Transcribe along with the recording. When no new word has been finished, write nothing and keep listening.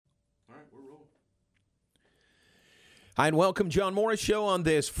Hi, and welcome, John Morris Show on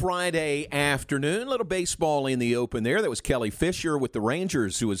this Friday afternoon. A little baseball in the open there. That was Kelly Fisher with the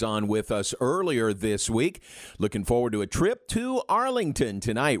Rangers, who was on with us earlier this week. Looking forward to a trip to Arlington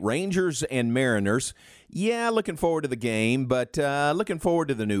tonight. Rangers and Mariners. Yeah, looking forward to the game, but looking forward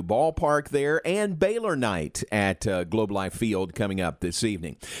to the new ballpark there and Baylor night at Globe Life Field coming up this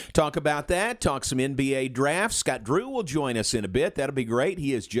evening. Talk about that, talk some NBA drafts. Scott Drew will join us in a bit. That'll be great.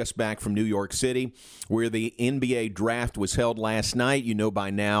 He is just back from New York City, where the NBA draft was held last night. You know by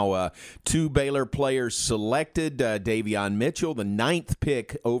now, two Baylor players selected. Davion Mitchell, the 9th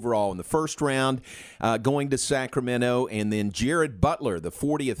pick overall in the first round, going to Sacramento, and then Jared Butler, the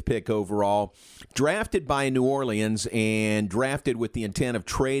 40th pick overall, drafted by New Orleans and drafted with the intent of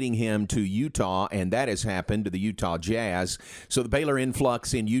trading him to Utah, and that has happened to the Utah Jazz. So the Baylor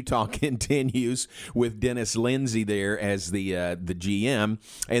influx in Utah continues with Dennis Lindsey there as the GM.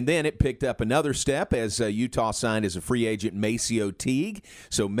 And then it picked up another step as Utah signed as a free agent Maceo Teague.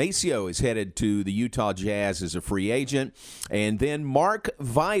 So Maceo is headed to the Utah Jazz as a free agent. And then Mark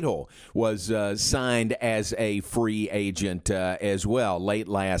Vital was signed as a free agent as well late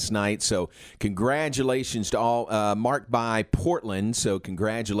last night. So congratulations to all, marked by Portland, so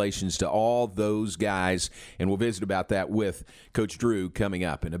congratulations to all those guys, and we'll visit about that with Coach Drew coming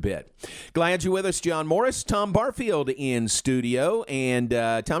up in a bit. Glad you're with us, John Morris. Tom Barfield in studio, and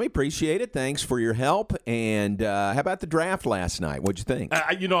Tommy, appreciate it. Thanks for your help, and how about the draft last night? What'd you think?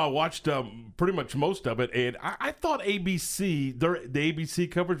 I watched pretty much most of it, and I thought the ABC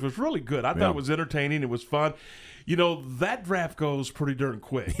coverage was really good. I thought it was entertaining. It was fun. That draft goes pretty darn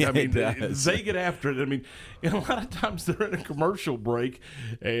quick. Yeah, I mean, does. they get after it. I mean, a lot of times they're in a commercial break,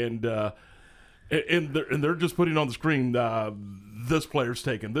 and they're just putting on the screen, this player's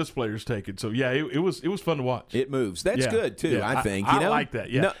taken, this player's taken. So yeah, it was fun to watch. It moves. That's good too. Yeah. I think. I like that.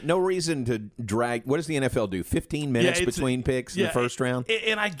 Yeah. No reason to drag. What does the NFL do? 15 minutes between picks in the first round.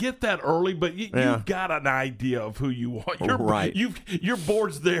 And I get that early, but you've got an idea of who you want. Right. Your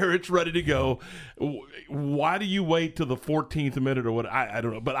board's there. It's ready to go. Why do you wait till the 14th minute or what? I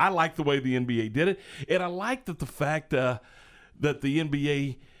don't know. But I like the way the NBA did it, and I like that the fact that the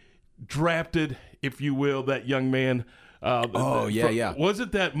NBA drafted, if you will, that young man.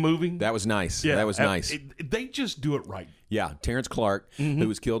 Wasn't that moving? That was nice. Yeah, that was nice. They just do it right. Yeah, Terrence Clark, who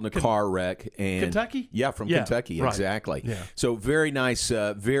was killed in a car wreck. And Kentucky? Yeah, from Kentucky, right. exactly. Yeah. So very nice,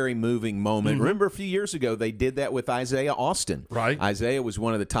 very moving moment. Remember a few years ago, they did that with Isaiah Austin. Right. Isaiah was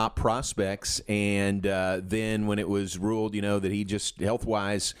one of the top prospects, and then when it was ruled, that he just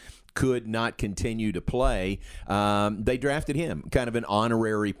health-wise could not continue to play, they drafted him, kind of an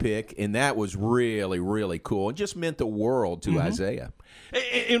honorary pick, and that was really, really cool. It just meant the world to Isaiah.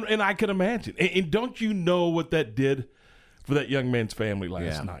 And I can imagine. And don't you know what that did for that young man's family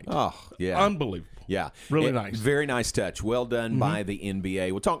last night? Oh, yeah. Unbelievable. Yeah. Really nice. Very nice touch. Well done by the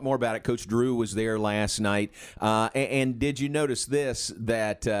NBA. We'll talk more about it. Coach Drew was there last night. And did you notice this,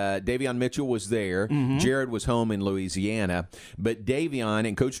 that Davion Mitchell was there. Jared was home in Louisiana. But Davion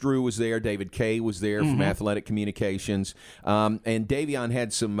and Coach Drew was there. David Kay was there from Athletic Communications. And Davion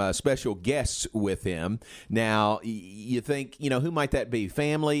had some special guests with him. Now, you think, who might that be?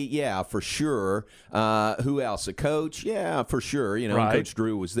 Family? Yeah, for sure. Who else? A coach? Yeah, for sure. Right. Coach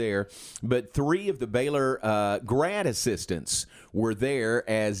Drew was there. But 3 of the Baylor grad assistants were there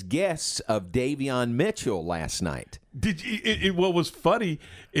as guests of Davion Mitchell last night. Did you? What was funny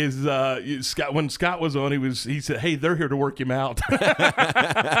is Scott. When Scott was on, he said, "Hey, they're here to work him out."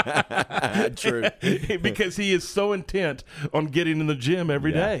 True, because he is so intent on getting in the gym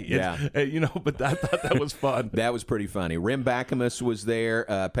every day. But I thought that was fun. That was pretty funny. Rem Backamus was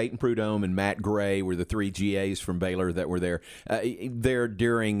there. Peyton Prudhomme and Matt Gray were the 3 GAs from Baylor that were there. There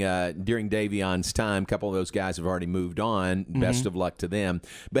during Davion's time. A couple of those guys have already moved on. Best of luck to them.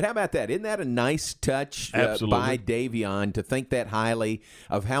 But how about that? Isn't that a nice touch by Davion to think that highly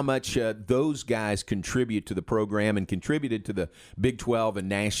of how much those guys contribute to the program and contributed to the Big 12 and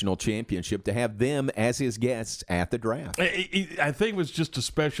national championship, to have them as his guests at the draft? I think it was just a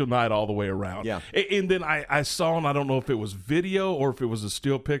special night all the way around. Yeah. And then I saw, and I don't know if it was video or if it was a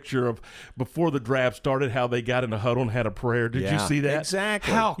still picture of before the draft started, how they got in a huddle and had a prayer. Did you see that?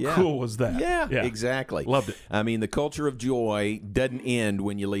 Exactly. How cool was that? Yeah, exactly. Loved it. I mean, the culture of joy doesn't end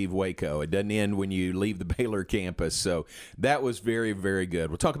when you leave Waco. It doesn't end when you leave the Baylor campus. So that was very, very good.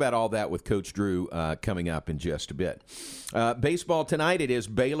 We'll talk about all that with Coach Drew coming up in just a bit. Baseball tonight, it is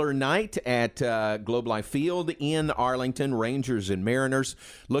Baylor night at Globe Life Field in Arlington, Rangers and Mariners.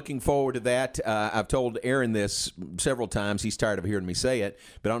 Looking forward to that. I've told Aaron this several times. He's tired of hearing me say it,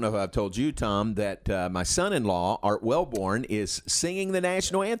 but I don't know if I've told you, Tom, that my son-in-law, Art Wellborn, is singing the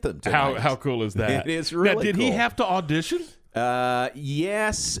national anthem tonight. How cool is that? It is really now, did cool. he have to audition?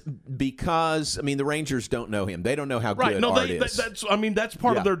 Yes, because the Rangers don't know him. They don't know how good Art is. That's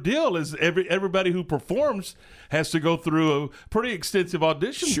part of their deal. Is everybody who performs has to go through a pretty extensive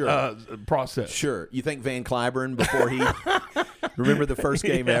audition process. Sure. You think Van Cliburn before he remember the first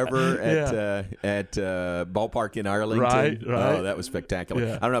game ever at Ballpark in Arlington? Right. Oh, that was spectacular.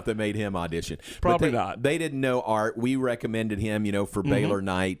 Yeah. I don't know if they made him audition. Probably not. They didn't know Art. We recommended him, for Baylor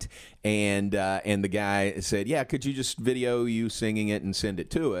night, and the guy said, "Yeah, could you just video you singing it and send it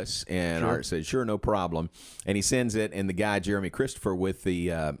to us?" And Art said, "Sure, no problem." And he sends it, and the guy Jeremy Christopher with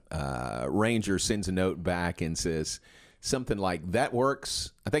the Rangers sends a note back and says something like, "That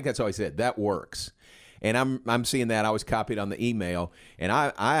works." I think that's all he said. "That works." And I'm seeing that. I was copied on the email, and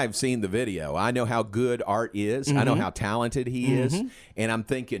I've seen the video. I know how good Art is. I know how talented he is, and I'm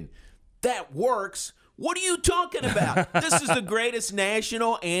thinking, that works. What are you talking about? This is the greatest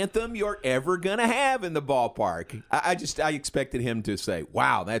national anthem you're ever going to have in the ballpark. I expected him to say,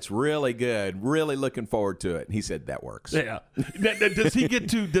 "Wow, that's really good. Really looking forward to it." And he said, "That works." Yeah. Does he get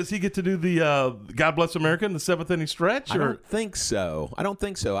to do the God Bless America in the seventh inning stretch? I don't think so.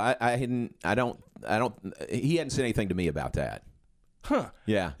 He hadn't said anything to me about that. Huh.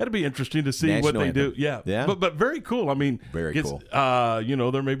 Yeah. That'd be interesting to see National what they anthem. do. Yeah. Yeah. But very cool. Very cool.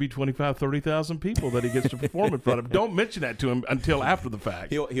 There may be 25,000, 30,000 people that he gets to perform in front of. Don't mention that to him until after the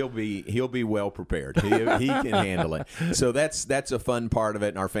fact. He'll be well prepared. He can handle it. So that's a fun part of it,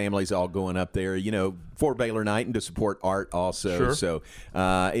 and our family's all going up there, for Baylor night and to support Art also. Sure. So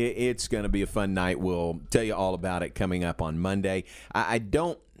it's going to be a fun night. We'll tell you all about it coming up on Monday. I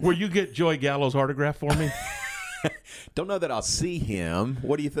don't. Will you get Joey Gallo's autograph for me? Don't know that I'll see him.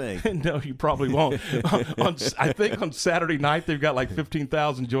 What do you think? No, you probably won't. I think on Saturday night they've got like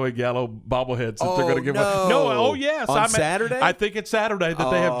 15,000 Joey Gallo bobbleheads that they're going to give no. No, oh yes. On Saturday? I think it's Saturday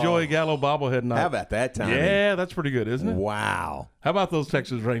that they have Joey Gallo bobblehead night. How about that time? Yeah, that's pretty good, isn't it? Wow. How about those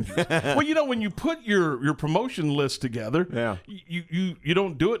Texas Rangers? Well, when you put your promotion list together, you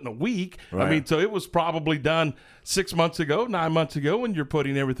don't do it in a week. Right. So it was probably done 6 months ago, 9 months ago, when you're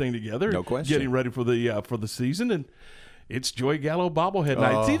putting everything together, no question, getting ready for the season, and it's Joey Gallo bobblehead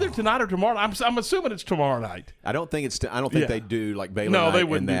night. It's either tonight or tomorrow. I'm assuming it's tomorrow night. I don't think they do like Baylor night. No, they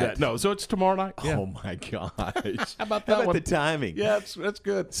wouldn't do that. No, so it's tomorrow night. Yeah. Oh my gosh! How about that? How about the timing? Yeah, that's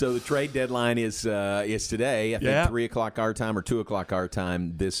good. So the trade deadline is today. I think 3 o'clock our time or 2 o'clock our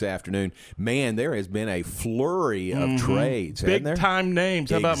time this afternoon. Man, there has been a flurry of trades. Big time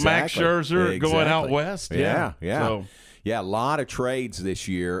names. How about Max Scherzer going out west? Yeah. So, yeah, a lot of trades this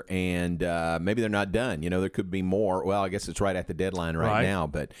year, and maybe they're not done. There could be more. Well, I guess it's right at the deadline right now.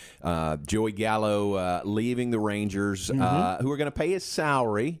 But Joey Gallo leaving the Rangers, who are going to pay his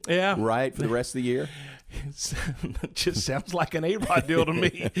salary, right, for the rest of the year. It just sounds like an A-Rod deal to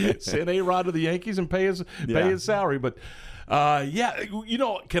me. Send A-Rod to the Yankees and pay his salary, but.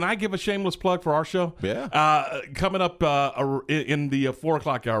 Can I give a shameless plug for our show? Yeah. Coming up in the 4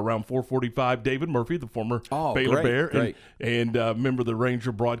 o'clock hour, around 4:45, David Murphy, the former Baylor Bear and member of the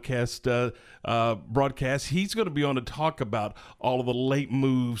Ranger broadcast, he's going to be on to talk about all of the late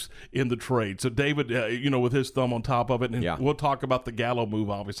moves in the trade. So David, with his thumb on top of it, and we'll talk about the Gallo move,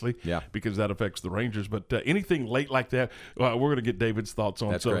 obviously, because that affects the Rangers. But anything late like that, we're going to get David's thoughts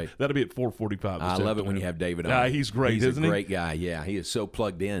on. That's so great. That'll be at 4:45. I love it when you have David on. He's great, isn't he? He's a great guy. Yeah, he is so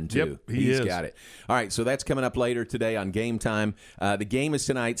plugged in, too. Yep, He's is. got it. All right, so that's coming up later today on Game Time. The game is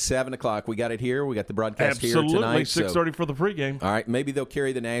tonight, 7 o'clock. We got it here. We got the broadcast here tonight. 6:30 for the pregame. All right, maybe they'll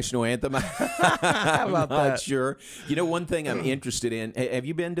carry the national anthem. I'm not sure. One thing I'm interested in, have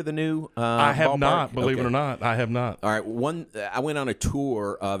you been to the new I have ballpark? not, believe it or not. I have not. All right, I went on a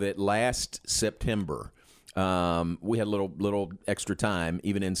tour of it last September. We had a little extra time,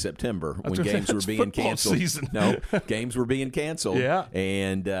 even in September, when games were being canceled. Season. No, games were being canceled. Yeah.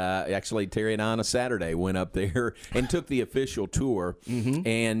 And actually, Terry and I on a Saturday went up there and took the official tour.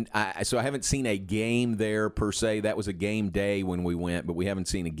 And so I haven't seen a game there per se. That was a game day when we went, but we haven't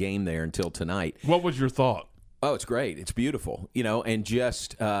seen a game there until tonight. What was your thought? Oh, it's great. It's beautiful, and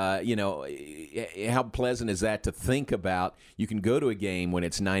just, how pleasant is that to think about? You can go to a game when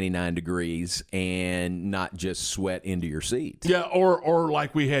it's 99 degrees and not just sweat into your seat. Yeah, or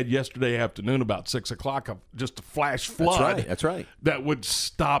like we had yesterday afternoon about 6 o'clock, just a flash flood. That's right. That would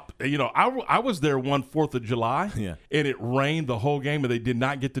stop. I was there one 4th of July, and it rained the whole game, and they did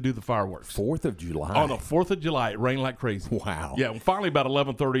not get to do the fireworks. 4th of July? On the 4th of July, it rained like crazy. Wow. Yeah, finally about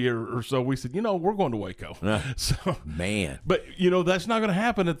 11:30 or so, we said, we're going to Waco. So, man. But, that's not going to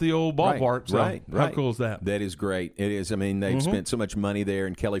happen at the old ballpark. So Right. How cool is that? That is great. It is. I mean, they've spent so much money there,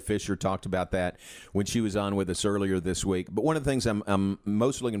 and Kelly Fisher talked about that when she was on with us earlier this week. But one of the things I'm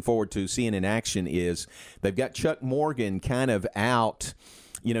most looking forward to seeing in action is they've got Chuck Morgan kind of out.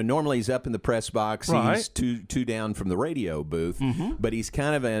 Normally he's up in the press box. Right. He's two down from the radio booth, but he's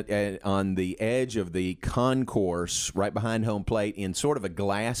kind of on the edge of the concourse right behind home plate in sort of a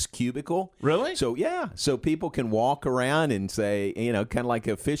glass cubicle. Really? So, yeah. So people can walk around and say, kind of like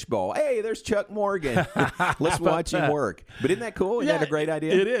a fishbowl, hey, there's Chuck Morgan. Let's watch him work. But isn't that cool? Isn't that a great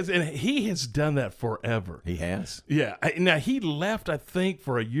idea? It is. And he has done that forever. He has. Yeah. Now, he left, I think,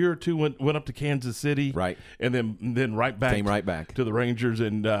 for a year or two, went up to Kansas City. Right. And then right back. Came right back. To the Rangers.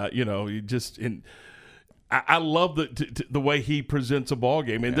 And, I love the way he presents a ball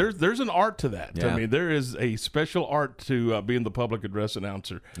game. And there's an art to that. Yeah. I mean, there is a special art to being the public address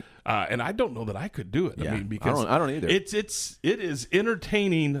announcer. And I don't know that I could do it. Yeah. I mean, because I don't either. It is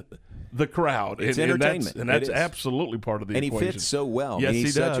entertaining the crowd. It's and entertainment. And that's absolutely part of the equation. And he fits so well. Yes, I mean,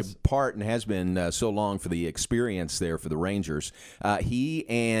 he's he such does. a part and has been so long for the experience there for the Rangers. He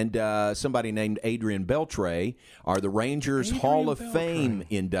and somebody named Adrian Beltre are the Rangers Hall of Fame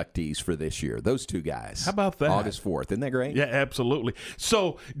inductees for this year. Those two guys. How about that? August 4th. Isn't that great? Yeah, absolutely.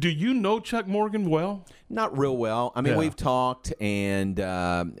 So, do you know Chuck Morgan well? Not real well. I mean, Yeah. we've talked, and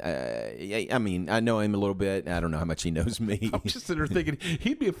I mean, I know him a little bit. I don't know how much he knows me. I'm just sitting there thinking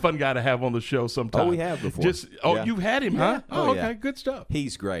he'd be a fun guy to have on the show sometime. Oh, we have before. Yeah. You've had him, huh? Yeah. Oh, Yeah. okay, good stuff.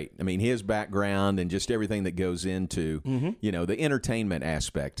 He's great. I mean, his background and just everything that goes into, the entertainment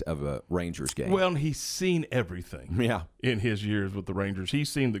aspect of a Rangers game. Well, and he's seen everything. Yeah. In his years with the Rangers, he's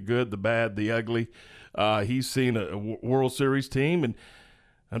seen the good, the bad, the ugly. He's seen a World Series team, and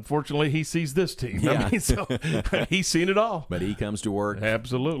unfortunately, he sees this team. Yeah. I mean, so he's seen it all. But he comes to work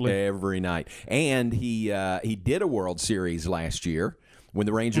Absolutely. every night. And he did a World Series last year when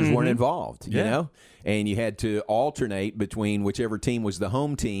the Rangers weren't involved, you know? And you had to alternate between whichever team was the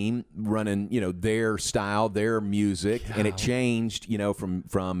home team running, their style, their music, and it changed,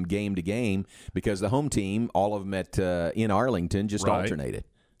 from game to game because the home team, all of them in Arlington, just Right. alternated.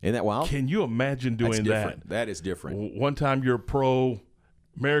 Isn't that wild? Can you imagine That's doing different. that? That is different. One time you're pro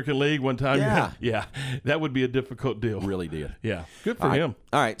American League, one time Yeah. that would be a difficult deal. Really did. Yeah, good for him.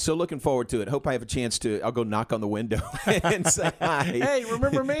 All right, so looking forward to it. Hope I have a chance I'll go knock on the window and say hi. Hey,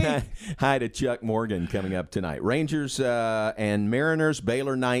 remember me? Hi to Chuck Morgan coming up tonight. Rangers and Mariners,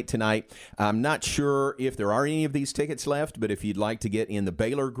 Baylor night tonight. I'm not sure if there are any of these tickets left, but if you'd like to get in the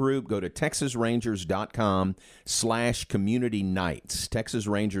Baylor group, go to texasrangers.com/community nights.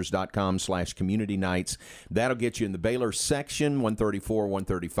 texasrangers.com/community nights. That'll get you in the Baylor section, 134,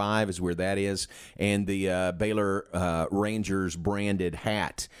 135 is where that is, and the Baylor Rangers branded hat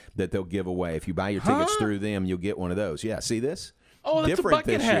that they'll give away. If you buy your tickets through them, you'll get one of those. Yeah, see this? Oh, that's different a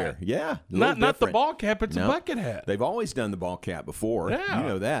bucket this hat. year. Yeah, Not the different. ball cap, it's No. a bucket hat. They've always done the ball cap before. Yeah. You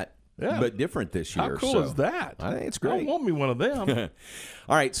know that. Yeah. But different this year. How cool so is that? I think it's I great. want me one of them.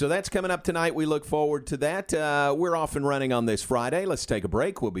 All right, so that's coming up tonight. We look forward to that. We're off and running on this Friday. Let's take a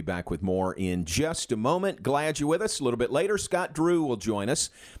break. We'll be back with more in just a moment. Glad you're with us. A little bit later, Scott Drew will join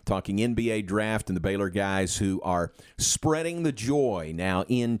us, talking NBA draft and the Baylor guys who are spreading the joy now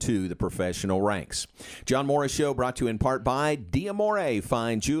into the professional ranks. John Morris Show brought to you in part by Diamore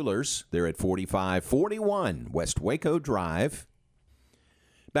Fine Jewelers. They're at 4541 West Waco Drive.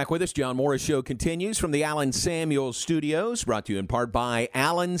 Back with us, John Morris Show continues from the Allen Samuels Studios, brought to you in part by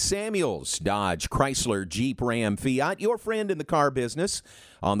Allen Samuels, Dodge, Chrysler, Jeep, Ram, Fiat, your friend in the car business.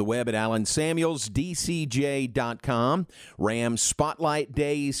 On the web at AllenSamuelsDCJ.com. Ram Spotlight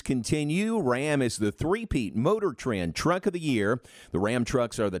Days continue. Ram is the three-peat Motor Trend Truck of the Year. The Ram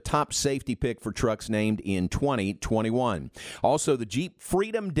trucks are the top safety pick for trucks named in 2021. Also, the Jeep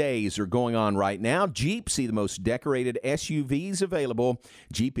Freedom Days are going on right now. Jeep, see the most decorated SUVs available.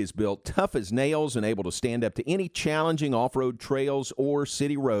 Jeep is built tough as nails and able to stand up to any challenging off-road trails or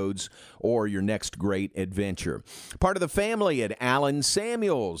city roads or your next great adventure. Part of the family at Allen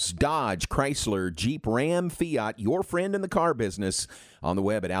Samuels, Dodge, Chrysler, Jeep, Ram, Fiat, your friend in the car business. on the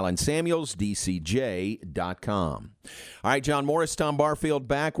web at allensamuelsdcj.com. All right, John Morris, Tom Barfield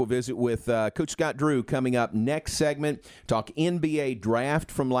back. We'll visit with Coach Scott Drew coming up next segment. Talk NBA draft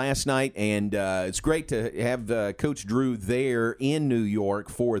from last night, and it's great to have Coach Drew there in New York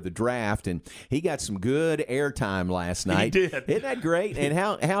for the draft, and he got some good airtime last night. He did. Isn't that great? And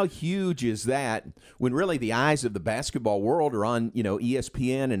how huge is that when really the eyes of the basketball world are on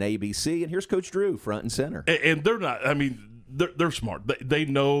ESPN and ABC, and here's Coach Drew front and center. And they're not. I mean, they're smart. They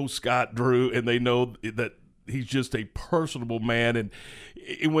know Scott Drew, and they know that he's just a personable man. And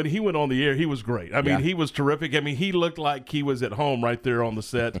when he went on the air, he was great. I mean, he was terrific. I mean, he looked like he was at home right there on the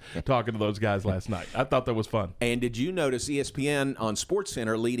set talking to those guys last night. I thought that was fun. And did you notice ESPN on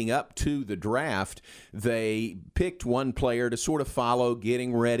SportsCenter leading up to the draft, they picked one player to sort of follow,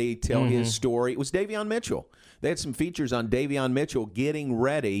 getting ready, tell his story. It was Davion Mitchell. They had some features on Davion Mitchell getting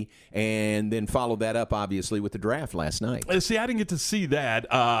ready, and then followed that up, obviously, with the draft last night. See, I didn't get to see that.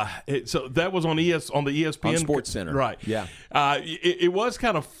 So that was on the ESPN. On SportsCenter. Right. Yeah. It was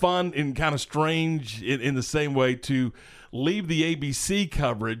kind of fun and kind of strange in the same way to leave the ABC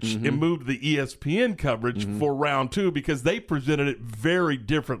coverage and move to the ESPN coverage for round two, because they presented it very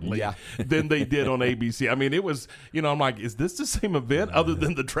differently than they did on ABC. I mean, it was, I'm like, is this the same event other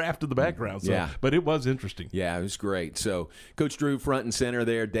than the draft in the background? So, but it was interesting. Yeah, it was great. So Coach Drew front and center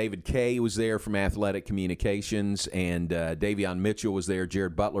there. David Kay was there from Athletic Communications, and Davion Mitchell was there.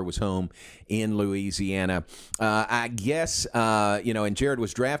 Jared Butler was home in Louisiana. I guess, and Jared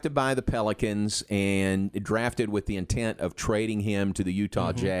was drafted by the Pelicans and drafted with the intent of trading him to the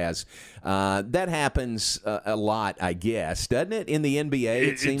Utah Jazz. That happens a lot, I guess, doesn't it? In the NBA,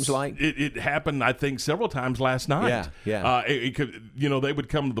 it seems like it happened. I think several times last night. Yeah. It could, they would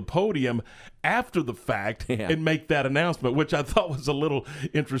come to the podium after the fact and make that announcement, which I thought was a little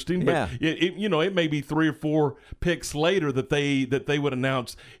interesting. But it may be 3 or 4 picks later that they would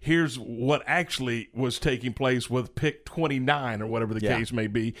announce, here's what actually was taking place with pick 29 or whatever the case may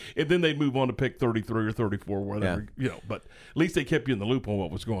be, and then they'd move on to pick 33 or 34, whatever. But at least they kept you in the loop on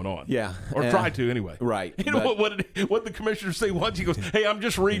what was going on. Yeah, or tried to anyway. Right. You know what the commissioner say once? He goes, "Hey, I'm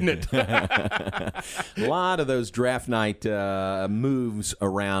just reading it." A lot of those draft night moves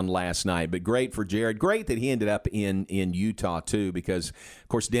around last night, but great for Jared. Great that he ended up in Utah too, because of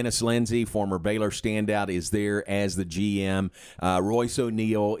course Dennis Lindsey, former Baylor standout, is there as the GM. Royce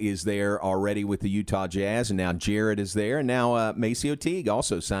O'Neal is there already with the Utah Jazz, and now Jared is there, and now Maceo Teague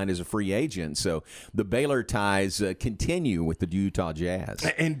also signed as a free agent. So the Baylor ties continue with the Utah Jazz.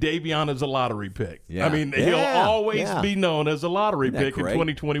 And Davion is a lottery pick. Yeah. I mean, he'll always be known as a lottery pick in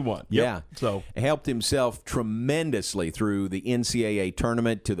 2021. Yeah. So helped himself tremendously through the NCAA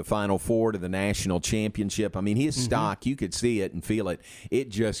tournament to the Final Four to the national championship. I mean, his stock, you could see it and feel it. It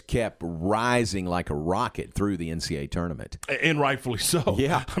just kept rising like a rocket through the NCAA tournament. And rightfully so.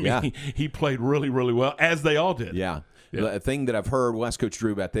 Yeah. I mean, he played really, really well, as they all did. Yeah. The thing that I've heard, we'll ask Coach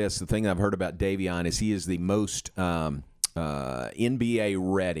Drew about this, the thing that I've heard about Davion is he is the most NBA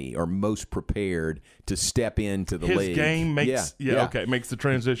ready or most prepared to step into the league. His game makes makes the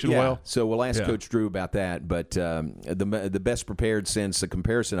transition well. So we'll ask Coach Drew about that. But the best prepared since the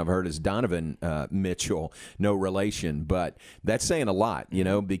comparison I've heard is Donovan Mitchell, no relation. But that's saying a lot,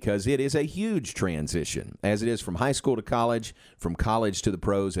 because it is a huge transition, as it is from high school to college, from college to the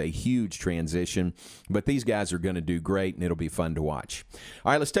pros, a huge transition. But these guys are going to do great, and it'll be fun to watch.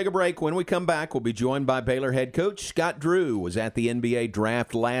 All right, let's take a break. When we come back, we'll be joined by Baylor head coach Scott Drew. Was at the NBA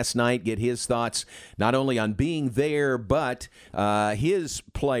draft last night. Get his thoughts not only on being there, but his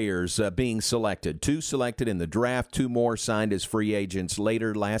players being selected. 2 selected in the draft, 2 more signed as free agents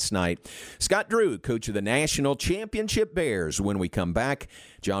later last night. Scott Drew, coach of the National Championship Bears. When we come back,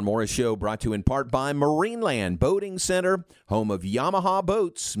 John Morris Show brought to you in part by Marineland Boating Center, home of Yamaha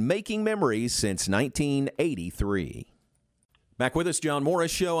boats, making memories since 1983. Back with us, John Morris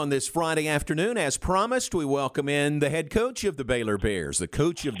Show on this Friday afternoon. As promised, we welcome in the head coach of the Baylor Bears, the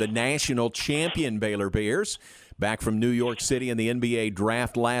coach of the national champion Baylor Bears, back from New York City in the NBA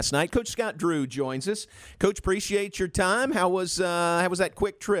draft last night. Coach Scott Drew joins us. Coach, appreciate your time. How was that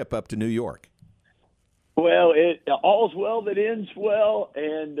quick trip up to New York? Well, all's well that ends well,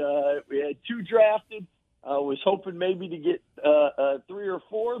 and we had 2 drafted. Was hoping maybe to get 3 or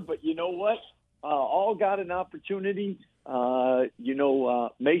 4, but you know what? All got an opportunity.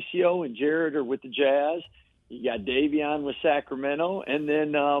 Maceo and Jared are with the Jazz. You got Davion with Sacramento, and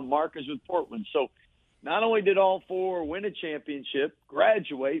then Marcus with Portland. So not only did all 4 win a championship,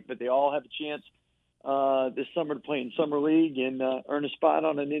 graduate, but they all have a chance this summer to play in Summer League and earn a spot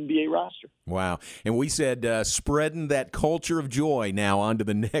on an NBA roster. Wow. And we said spreading that culture of joy now onto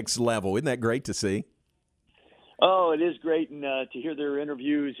the next level. Isn't that great to see? Oh, it is great, and to hear their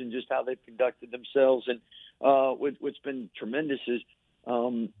interviews and just how they've conducted themselves. And what's been tremendous is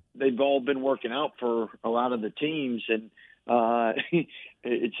they've all been working out for a lot of the teams, and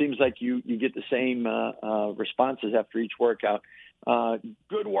it seems like you get the same responses after each workout.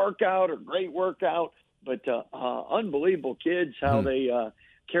 Good workout or great workout, but unbelievable kids, how they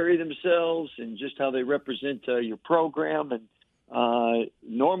carry themselves and just how they represent your program. And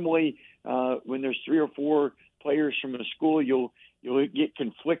normally when there's 3 or 4 players from a school, you'll get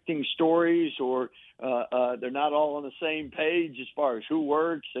conflicting stories, or they're not all on the same page as far as who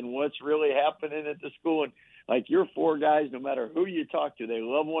works and what's really happening at the school. And like your 4 guys, no matter who you talk to, they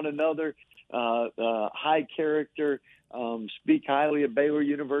love one another, high character, speak highly of Baylor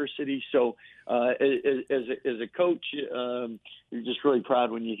University. So as a coach, you're just really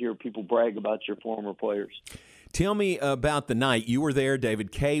proud when you hear people brag about your former players. Tell me about the night. You were there.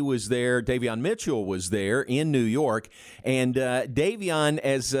 David Kay was there. Davion Mitchell was there in New York. And Davion,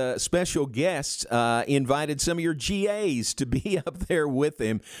 as a special guest, invited some of your GAs to be up there with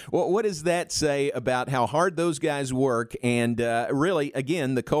him. What does that say about how hard those guys work and really,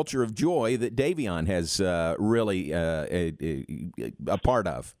 again, the culture of joy that Davion has really a part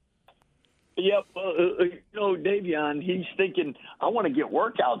of? Yep. Davion, he's thinking, I want to get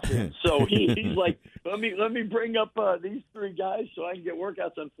workouts in. So he's like, let me bring up these 3 guys so I can get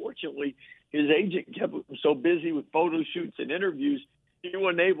workouts. Unfortunately, his agent kept him so busy with photo shoots and interviews, he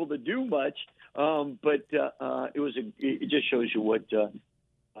wasn't able to do much. But it just shows you what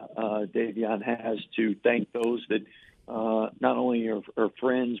Davion has to thank those that not only are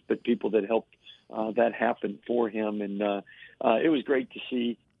friends, but people that helped that happen for him. And it was great to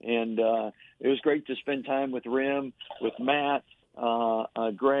see. And it was great to spend time with Rim, with Matt,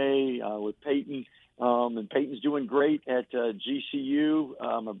 Gray, with Peyton. And Peyton's doing great at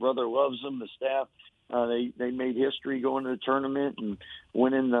GCU. My brother loves them. The staff, they made history going to the tournament and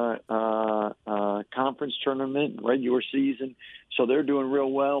winning the conference tournament, regular season. So they're doing real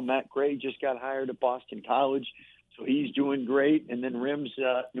well. Matt Gray just got hired at Boston College, so he's doing great. And then Rim's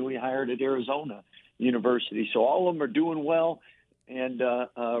newly hired at Arizona University. So all of them are doing well and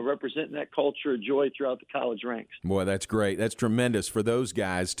representing that culture of joy throughout the college ranks. Boy, that's great. That's tremendous for those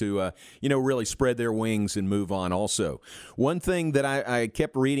guys to, really spread their wings and move on also. One thing that I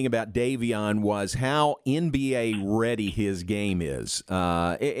kept reading about Davion was how NBA ready his game is.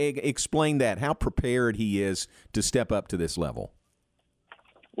 Explain that, how prepared he is to step up to this level.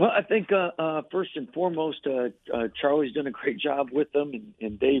 Well, I think first and foremost, Charlie's done a great job with them,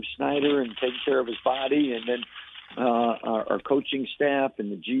 and Dave Snyder, and taking care of his body, and then our coaching staff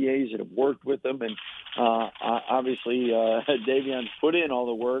and the GAs that have worked with them. And obviously Davion's put in all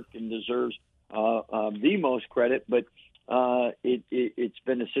the work and deserves the most credit, but it's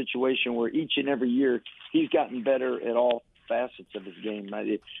been a situation where each and every year he's gotten better at all facets of his game.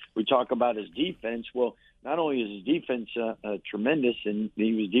 We talk about his defense. Well, not only is his defense tremendous, and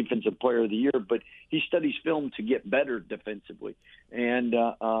he was Defensive Player of the Year, but he studies film to get better defensively. And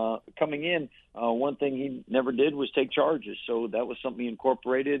coming in, one thing he never did was take charges. So that was something he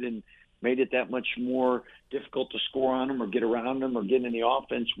incorporated and made it that much more difficult to score on him or get around him or get in the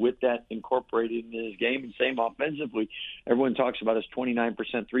offense with that incorporated in his game. And same offensively. Everyone talks about his 29%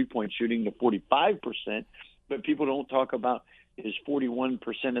 three-point shooting to 45%, but people don't talk about his 41%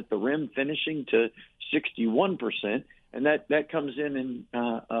 at the rim finishing to 61%. And that comes in a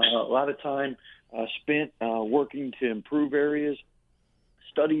lot of time spent working to improve areas,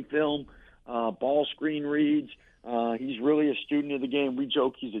 study film, ball screen reads. He's really a student of the game. We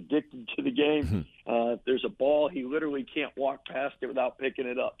joke he's addicted to the game. If there's a ball, he literally can't walk past it without picking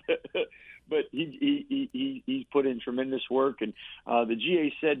it up. But he's put in tremendous work. And the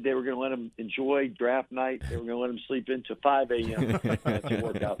GA said they were going to let him enjoy draft night. They were going to let him sleep into 5 a.m. to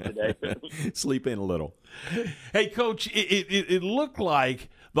work out today. Sleep in a little. Hey, Coach, it looked like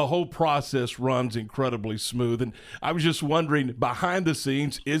the whole process runs incredibly smooth. And I was just wondering, behind the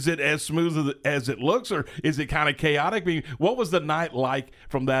scenes, is it as smooth as it looks, or is it kind of chaotic? I mean, what was the night like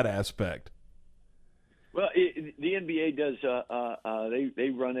from that aspect? Well, the NBA does. They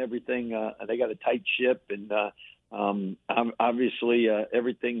run everything. They got a tight ship, and obviously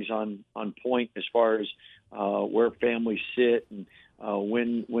everything's on point as far as where families sit and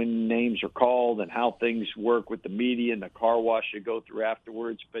when names are called and how things work with the media and the car wash you go through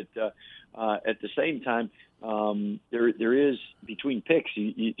afterwards. But at the same time, there is between picks,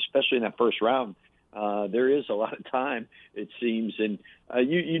 especially in that first round. There is a lot of time, it seems, and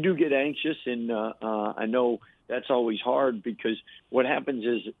you do get anxious, and I know that's always hard because what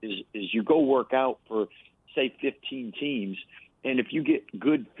happens is you go work out for, say, 15 teams, and if you get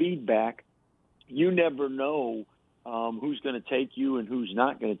good feedback, you never know who's going to take you and who's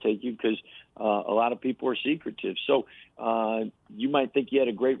not going to take you, because a lot of people are secretive. So you might think you had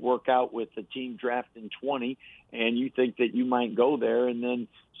a great workout with the team drafting 20, and you think that you might go there, and then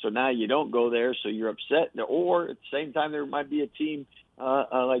so now you don't go there, so you're upset. Or at the same time, there might be a team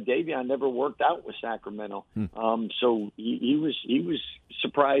like Davion never worked out with Sacramento, so he was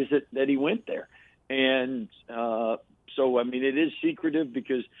surprised that he went there, and so I mean it is secretive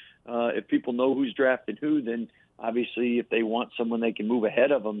because if people know who's drafted who, then obviously if they want someone they can move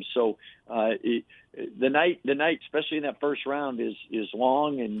ahead of them. So the night, especially in that first round, is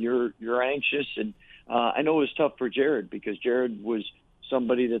long, and you're anxious. And I know it was tough for Jared because Jared was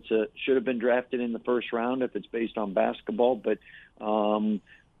somebody that should have been drafted in the first round if it's based on basketball. But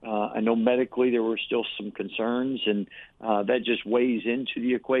I know medically there were still some concerns, and that just weighs into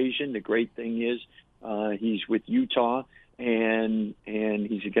the equation. The great thing is he's with Utah, and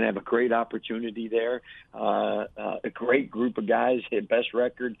he's going to have a great opportunity there. A great group of guys, hit best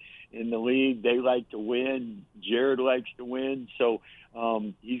record in the league. They like to win. Jared likes to win. So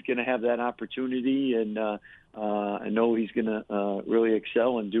he's going to have that opportunity, and I know he's going to really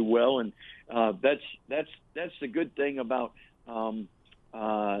excel and do well. And that's the good thing about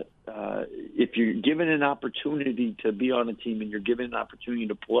if you're given an opportunity to be on a team and you're given an opportunity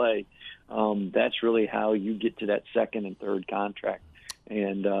to play, that's really how you get to that second and third contract.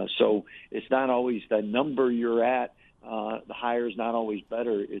 And so it's not always the number you're at. The higher is not always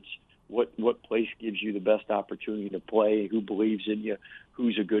better. It's what place gives you the best opportunity to play, who believes in you,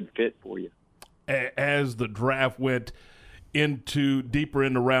 who's a good fit for you. As the draft went deeper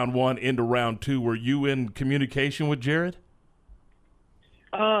into round one, into round two, were you in communication with Jared?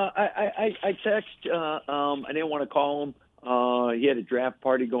 I text. I didn't want to call him. He had a draft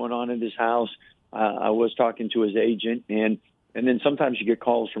party going on at his house. I was talking to his agent, and then sometimes you get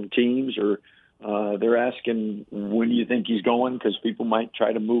calls from teams, or they're asking when do you think he's going, because people might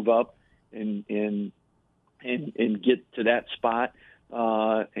try to move up and get to that spot.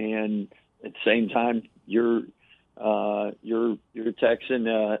 And at the same time, you're texting.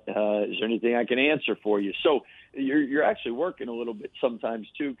 Is there anything I can answer for you? So you're actually working a little bit sometimes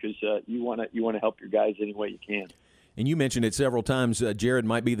too, because you want to help your guys any way you can. And you mentioned it several times. Jared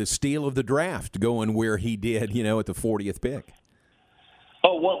might be the steal of the draft, going where he did, at the 40th pick.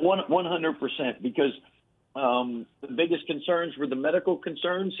 Oh, 100%. Because the biggest concerns were the medical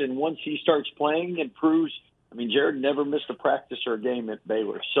concerns, and once he starts playing and proves, Jared never missed a practice or a game at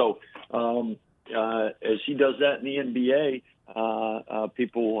Baylor. So as he does that in the NBA,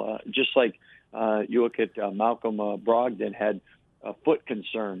 people just like you look at Malcolm Brogdon had a foot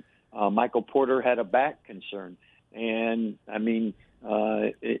concern. Michael Porter had a back concern. And, in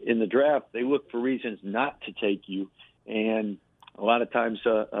the draft, they look for reasons not to take you. And a lot of times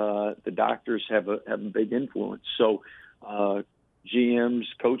the doctors have a big influence. So GMs,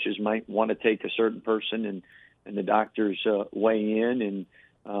 coaches might want to take a certain person, and the doctors weigh in.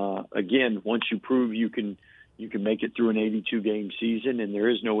 And, again, once you prove you can make it through an 82-game season and there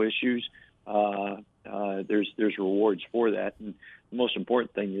is no issues, there's rewards for that. And the most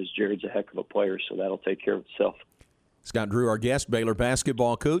important thing is Jared's a heck of a player, so that'll take care of itself. Scott Drew, our guest, Baylor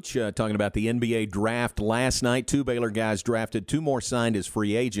basketball coach, talking about the NBA draft last night. 2 Baylor guys drafted, 2 more signed as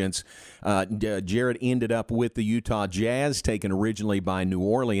free agents. Jared ended up with the Utah Jazz, taken originally by New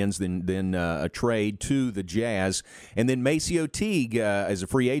Orleans, then a trade to the Jazz. And then Maceo Teague, as a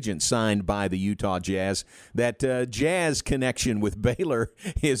free agent, signed by the Utah Jazz. That Jazz connection with Baylor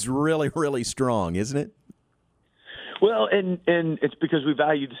is really, really strong, isn't it? Well, and it's because we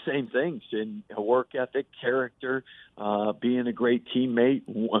value the same things in work ethic, character, being a great teammate,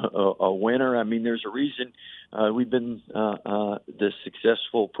 a winner. There's a reason we've been the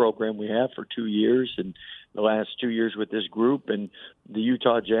successful program we have for 2 years, and the last 2 years with this group, and the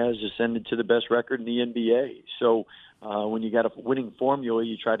Utah Jazz ascended to the best record in the NBA. So when you got a winning formula,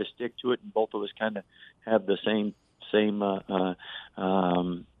 you try to stick to it, and both of us kind of have the same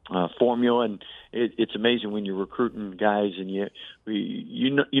formula, and it's amazing when you're recruiting guys, and you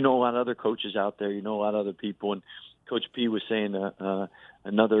know a lot of other coaches out there, a lot of other people, and Coach P was saying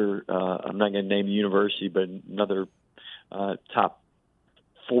another I'm not going to name the university, but another top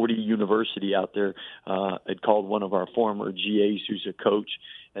 40 university out there had called one of our former GAs who's a coach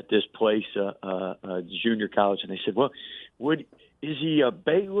at this place, junior college, and they said, well, is he a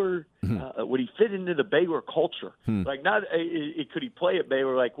Baylor? Would he fit into the Baylor culture? Like, not could he play at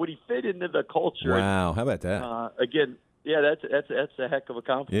Baylor? Like, would he fit into the culture? Wow, how about that? Again, yeah, that's a heck of a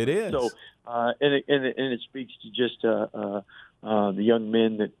compliment. It is. So, and it speaks to just the young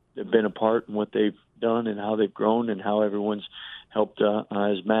men been a part in what they've done and how they've grown and how everyone's helped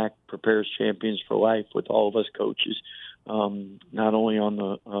as Mac prepares champions for life with all of us coaches, not only on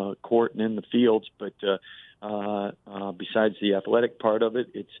the court and in the fields, but besides the athletic part of it,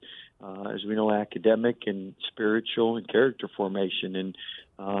 it's as we know, academic and spiritual and character formation and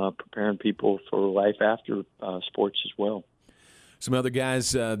preparing people for life after sports as well. Some other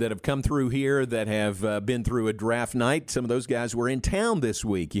guys that have come through here that have been through a draft night, some of those guys were in town this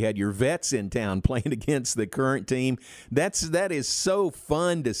week. You had your vets in town playing against the current team. That is so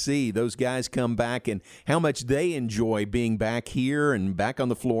fun to see those guys come back and how much they enjoy being back here and back on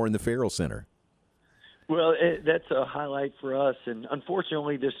the floor in the Farrell Center. Well, that's a highlight for us, and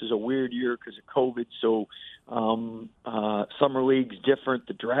unfortunately, this is a weird year because of COVID. So, summer league's different,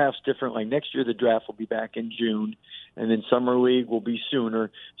 the draft's different. Like next year, the draft will be back in June, and then summer league will be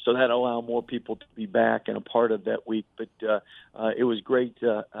sooner. So that'll allow more people to be back and a part of that week. But it was great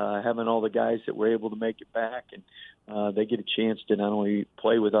having all the guys that were able to make it back, and they get a chance to not only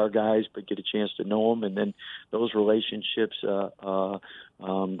play with our guys, but get a chance to know them, and then those relationships grow,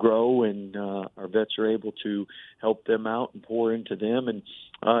 and our vets are able to help them out and pour into them. And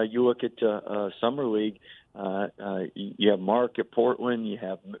you look at summer league, you have Mark at Portland, you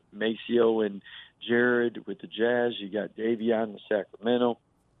have Maceo and Jared with the Jazz, you got Davion with Sacramento,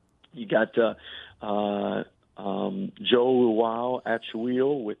 you got Joe Luau at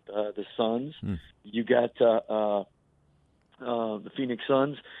Chouille with the Suns, you got the Phoenix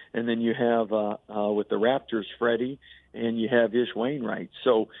Suns, and then you have with the Raptors, Freddie, and you have Ish Wainwright.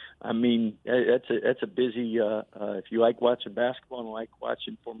 So, I mean, that's a busy. If you like watching basketball and like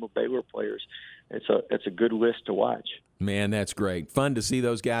watching former Baylor players, it's a good list to watch. Man, that's great. Fun to see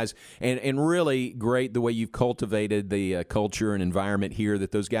those guys, and really great the way you've cultivated the culture and environment here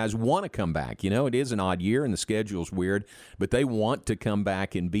that those guys want to come back. You know, it is an odd year and the schedule's weird, but they want to come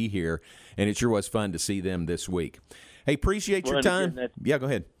back and be here, and it sure was fun to see them this week. Hey, appreciate your time. Yeah, go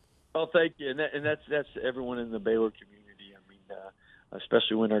ahead. Oh, thank you. And that's everyone in the Baylor community. I mean,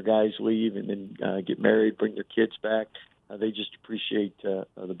 especially when our guys leave and then get married, bring their kids back. They just appreciate the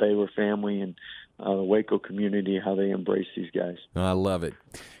Baylor family and the Waco community, how they embrace these guys. I love it.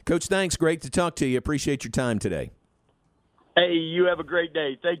 Coach, thanks. Great to talk to you. Appreciate your time today. Hey, you have a great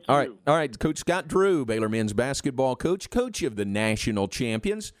day. Thank you. All right. Coach Scott Drew, Baylor men's basketball coach of the national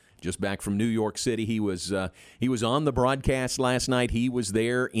champions. Just back from New York City. He was on the broadcast last night. He was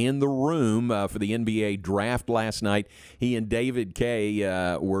there in the room for the NBA draft last night. He and David Kay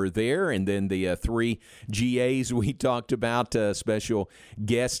were there, and then the three GAs we talked about, special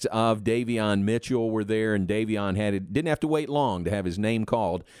guests of Davion Mitchell were there, and Davion didn't have to wait long to have his name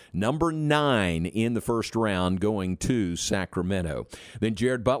called. Number 9 in the first round going to Sacramento. Then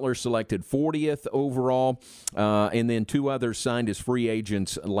Jared Butler selected 40th overall, and then 2 others signed as free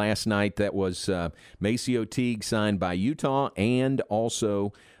agents last night. That was Maceo Teague signed by Utah, and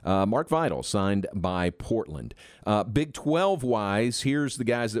also Mark Vital signed by Portland. Big 12-wise, here's the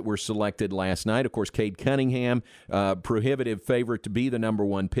guys that were selected last night. Of course, Cade Cunningham, prohibitive favorite to be the number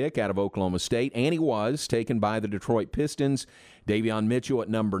 1 pick out of Oklahoma State, and he was taken by the Detroit Pistons. Davion Mitchell at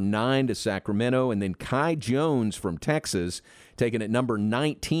number 9 to Sacramento, and then Kai Jones from Texas taken at number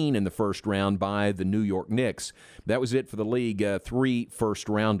 19 in the first round by the New York Knicks. That was it for the league, 3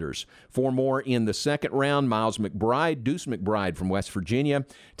 first-rounders. 4 more in the second round. Miles McBride, Deuce McBride from West Virginia,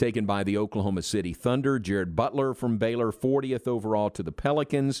 taken by the Oklahoma City Thunder. Jared Butler from Baylor, 40th overall to the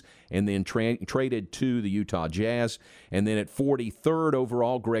Pelicans, and then traded to the Utah Jazz. And then at 43rd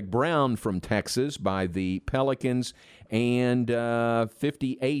overall, Greg Brown from Texas by the Pelicans, and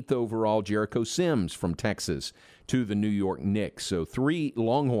 58th overall, Jericho Sims from Texas to the New York Knicks. So 3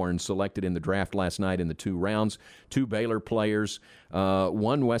 Longhorns selected in the draft last night in the 2 rounds. 2 Baylor players,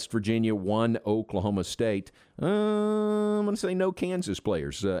 1 West Virginia, 1 Oklahoma State. I'm going to say no Kansas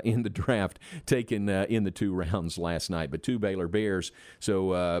players in the draft taken in the 2 rounds last night, but 2 Baylor Bears.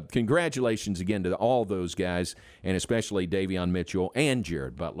 So congratulations again to all those guys, and especially Davion Mitchell and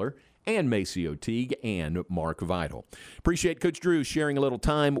Jared Butler and Maceo Teague and Mark Vital. Appreciate Coach Drew sharing a little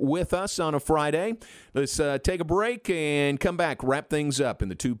time with us on a Friday. Let's take a break and come back, wrap things up in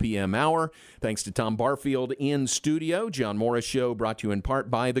the 2 p.m. hour. Thanks to Tom Barfield in studio. John Morris Show brought to you in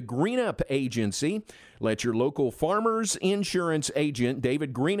part by the Greenup Agency. Let your local farmer's insurance agent,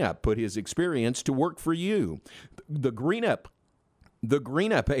 David Greenup, put his experience to work for you. The Greenup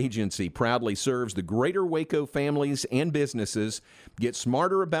Agency proudly serves the greater Waco families and businesses. Get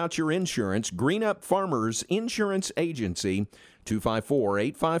smarter about your insurance. Greenup Farmers Insurance Agency,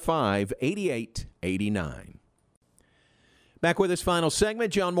 254-855-8889. Back with this final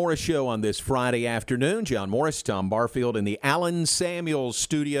segment, John Morris Show on this Friday afternoon. John Morris, Tom Barfield in the Allen Samuels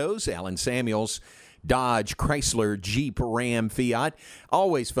studios. Allen Samuels, Dodge, Chrysler, Jeep, Ram, Fiat.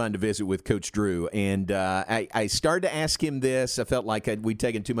 Always fun to visit with Coach Drew. And I started to ask him this. I felt like we'd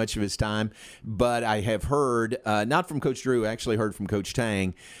taken too much of his time. But I have heard, not from Coach Drew, I actually heard from Coach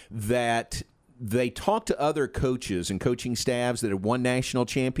Tang, that they talk to other coaches and coaching staffs that have won national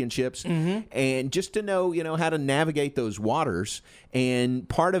championships, and just to know, how to navigate those waters. And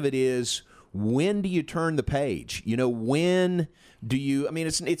part of it is, when do you turn the page? When do you? I mean,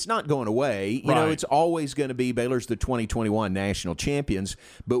 it's not going away. It's always going to be Baylor's the 2021 national champions.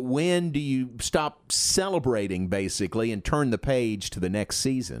 But when do you stop celebrating, basically, and turn the page to the next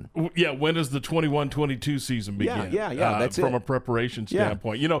season? Yeah, when does the 21-22 season begin? Yeah, that's from it. a preparation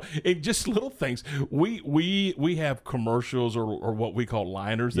standpoint. It just little things. We have commercials or what we call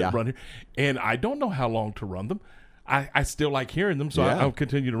liners that run here, and I don't know how long to run them. I still like hearing them, so I'll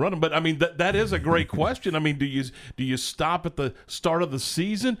continue to run them. But I mean, that is a great question. I mean, do you stop at the start of the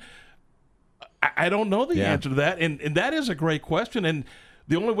season? I don't know the answer to that, and that is a great question. And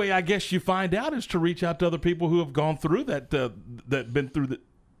the only way I guess you find out is to reach out to other people who have gone through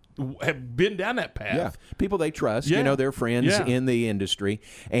have been down that path. Yeah, people they trust, their friends in the industry.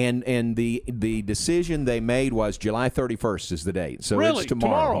 And the decision they made was July 31st is the date. So really? It's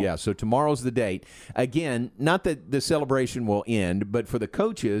tomorrow. Yeah, so tomorrow's the date. Again, not that the celebration will end, but for the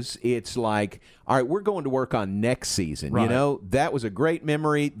coaches, it's like, all right, we're going to work on next season. Right. That was a great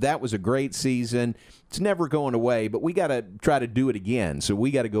memory. That was a great season. It's never going away, but we got to try to do it again. So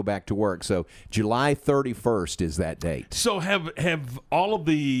we got to go back to work. So July 31st is that date. So have all of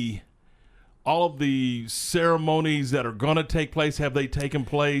the ceremonies that are going to take place, have they taken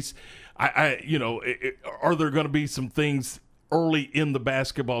place? Are there going to be some things early in the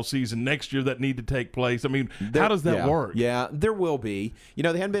basketball season next year that need to take place? I mean, how does that work? Yeah, there will be. They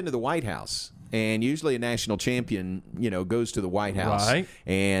haven't been to the White House. And usually a national champion, goes to the White House. Right.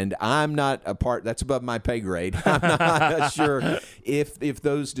 And I'm not a part. That's above my pay grade. I'm not sure if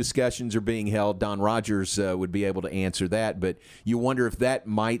those discussions are being held. Don Rogers would be able to answer that. But you wonder if that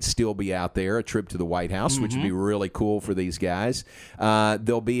might still be out there, a trip to the White House, which would be really cool for these guys.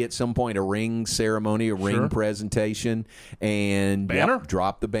 There'll be at some point a ring ceremony, a ring presentation. And banner?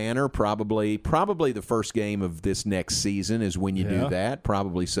 Drop the banner. Probably the first game of this next season is when you do that.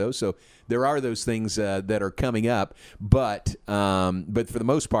 Probably so. So there are those things that are coming up, but for the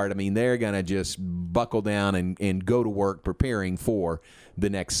most part, I mean, they're going to just buckle down and go to work preparing for the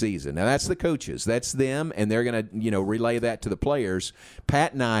next season. Now, that's the coaches. That's them, and they're going to relay that to the players.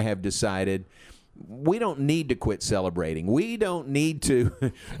 Pat and I have decided we don't need to quit celebrating. We don't need to.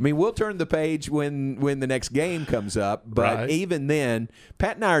 I mean, we'll turn the page when the next game comes up, but even then,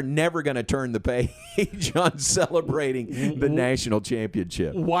 Pat and I are never going to turn the page on celebrating the national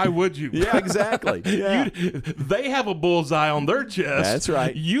championship. Why would you? Yeah, exactly. Yeah. They have a bullseye on their chest. That's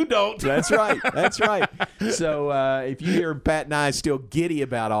right. You don't. That's right. That's right. So if you hear Pat and I still giddy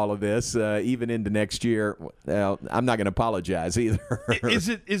about all of this, even into next year, well, I'm not going to apologize either. Is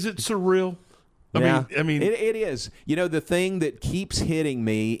it surreal? I mean, it is. The thing that keeps hitting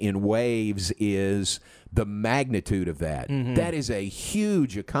me in waves is the magnitude of that. That is a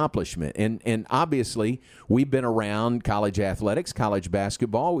huge accomplishment. And obviously, we've been around college athletics, college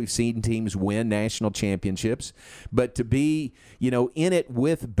basketball. We've seen teams win national championships. But to be, in it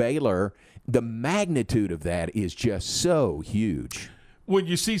with Baylor, the magnitude of that is just so huge. When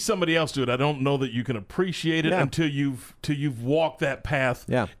you see somebody else do it, I don't know that you can appreciate it until you've walked that path.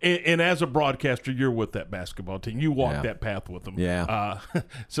 Yeah. And as a broadcaster, you're with that basketball team. You walk that path with them. Yeah.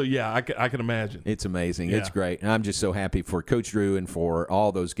 So I can imagine. It's amazing. Yeah. It's great. And I'm just so happy for Coach Drew and for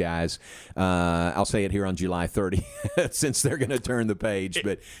all those guys. I'll say it here on July 30th since they're going to turn the page,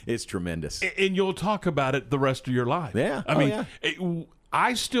 but it's tremendous. And you'll talk about it the rest of your life. Yeah. I mean,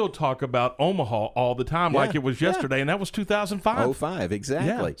 I still talk about Omaha all the time like it was yesterday, and that was 2005. 05,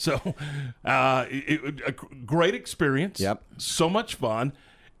 exactly. Yeah. So a great experience. Yep. So much fun,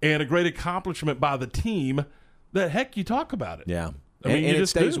 and a great accomplishment by the team that, heck, you talk about it. Yeah. I mean, and it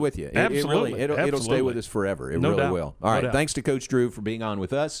stays with you. Absolutely. It'll stay with us forever. It No really doubt. will. All right. doubt. Thanks to Coach Drew for being on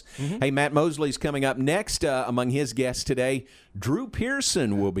with us. Hey, Matt Mosley's coming up next. Among his guests today, Drew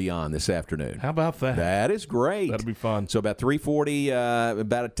Pearson will be on this afternoon. How about that? That is great. That'll be fun. So about 3:40,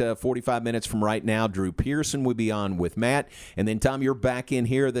 about 45 minutes from right now, Drew Pearson will be on with Matt. And then, Tom, you're back in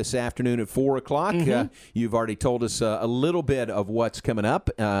here this afternoon at 4 o'clock. You've already told us a little bit of what's coming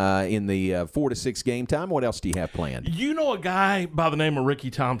up in the 4 to 6 game time. What else do you have planned? You know a guy by the name of Ricky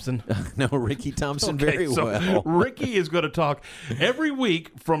Thompson? No, Ricky Thompson Okay, very so well. Ricky is going to talk every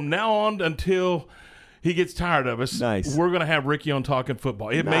week from now on until he gets tired of us, Nice. we're going to have Ricky on Talking Football.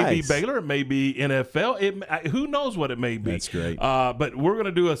 It may be Nice. Baylor, it may be NFL, who knows what it may be. That's great. But we're going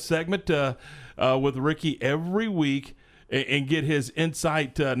to do a segment with Ricky every week and get his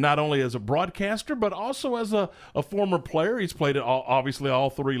insight not only as a broadcaster but also as a former player. He's played at obviously all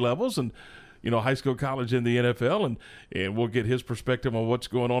three levels, and high school, college, and the NFL, and we'll get his perspective on what's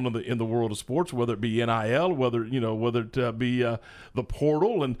going on in the world of sports, whether it be NIL, whether it be the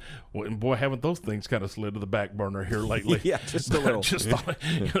portal, and boy, haven't those things kind of slid to the back burner here lately? Yeah, just a little.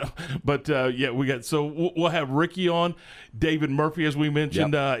 But we got we'll have Ricky on. David Murphy, as we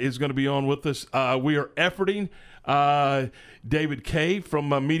mentioned, is going to be on with us. We are efforting David Kay from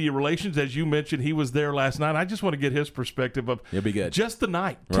Media Relations. As you mentioned, he was there last night. I just want to get his perspective of It'll be good. just the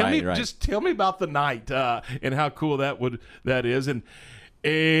night. Just tell me about the night and how cool that is.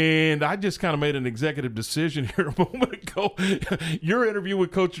 And I just kind of made an executive decision here a moment ago. Your interview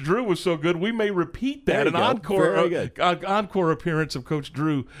with Coach Drew was so good, we may repeat that. An encore appearance of Coach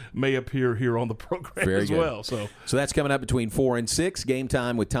Drew may appear here on the program well. So that's coming up between 4 and 6. Game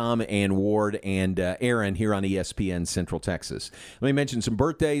time with Tom and Ward and Aaron here on ESPN Central Texas. Let me mention some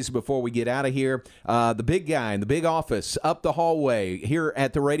birthdays before we get out of here. The big guy in the big office up the hallway here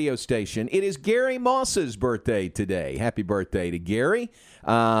at the radio station. It is Gary Moss's birthday today. Happy birthday to Gary.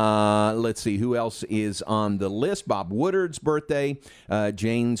 Let's see who else is on the list. Bob Woodard's birthday.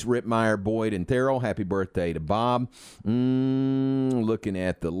 James Rittmeyer, Boyd, and Terrell. Happy birthday to Bob. Looking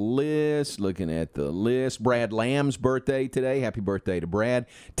at the list. Brad Lamb's birthday today. Happy birthday to Brad.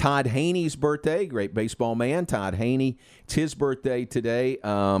 Todd Haney's birthday. Great baseball man, Todd Haney. It's his birthday today.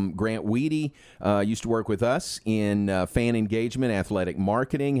 Grant Weedy used to work with us in fan engagement, athletic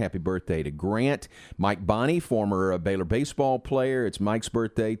marketing. Happy birthday to Grant. Mike Bonney, former Baylor baseball player. It's Mike's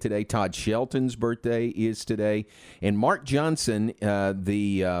birthday today. Todd Shelton's birthday is today. And Mark Johnson,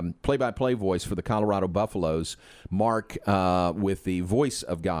 the play-by-play voice for the Colorado Buffaloes. Mark with the voice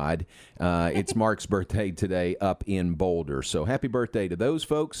of God. It's Mark's birthday today up in Boulder. So happy birthday to those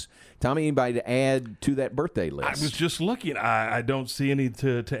folks. Tommy, anybody to add to that birthday list? I was just looking. I don't see any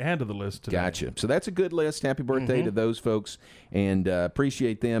to add to the list today. Gotcha. So that's a good list. Happy birthday to those folks, and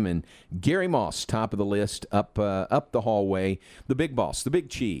appreciate them. And Gary Moss, top of the list, up the hallway. The big boss, the big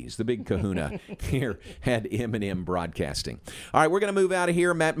cheese, the big kahuna here at M&M Broadcasting. All right, we're going to move out of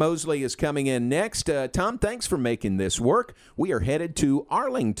here. Matt Mosley is coming in next. Tom, thanks for making this work. We are headed to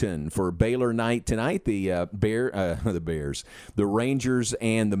Arlington for Baylor night tonight. The Rangers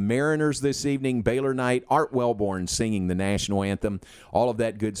and the Mariners this evening. Baylor night. Art Wellborn singing the national anthem. All of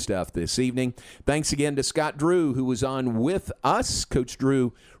that good stuff this evening. Thanks again to Scott Drew, who was on with us. Coach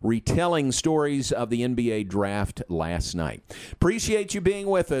Drew retelling stories of the NBA draft last night. Appreciate you being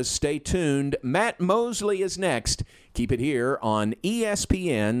with us. Stay tuned. Matt Mosley is next. Keep it here on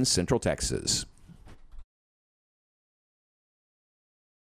ESPN Central Texas.